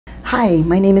Hi,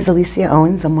 my name is Alesia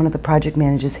Owens. I'm one of the project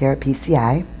managers here at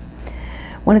PCI.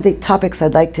 One of the topics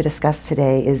I'd like to discuss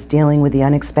today is dealing with the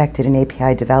unexpected in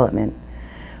API development.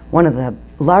 One of the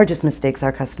largest mistakes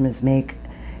our customers make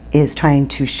is trying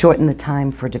to shorten the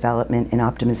time for development and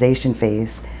optimization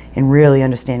phase and really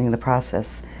understanding the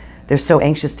process. They're so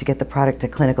anxious to get the product to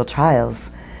clinical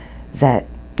trials that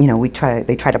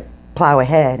they try to plow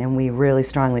ahead, and we really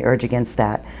strongly urge against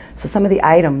that. So some of the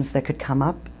items that could come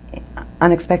up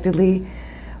unexpectedly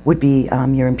would be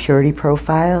your impurity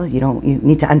profile. You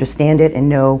need to understand it and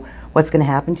know what's going to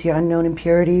happen to your unknown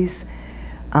impurities.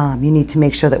 You need to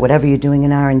make sure that whatever you're doing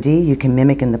in R&D you can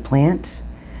mimic in the plant.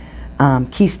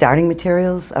 Key starting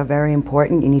materials are very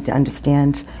important. You need to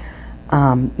understand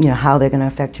how they're going to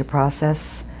affect your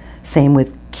process. Same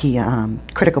with key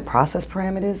critical process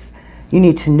parameters. You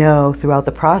need to know throughout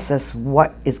the process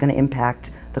what is going to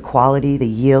impact the quality, the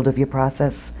yield of your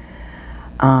process.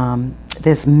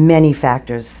 There's many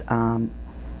factors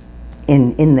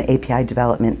in the API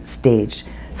development stage.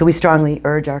 So we strongly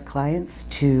urge our clients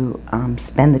to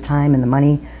spend the time and the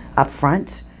money up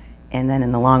front, and then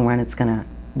in the long run it's going to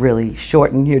really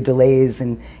shorten your delays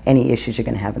and any issues you're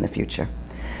going to have in the future.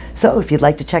 So if you'd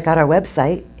like to check out our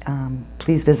website,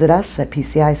 please visit us at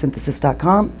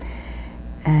PCIsynthesis.com,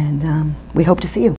 and we hope to see you.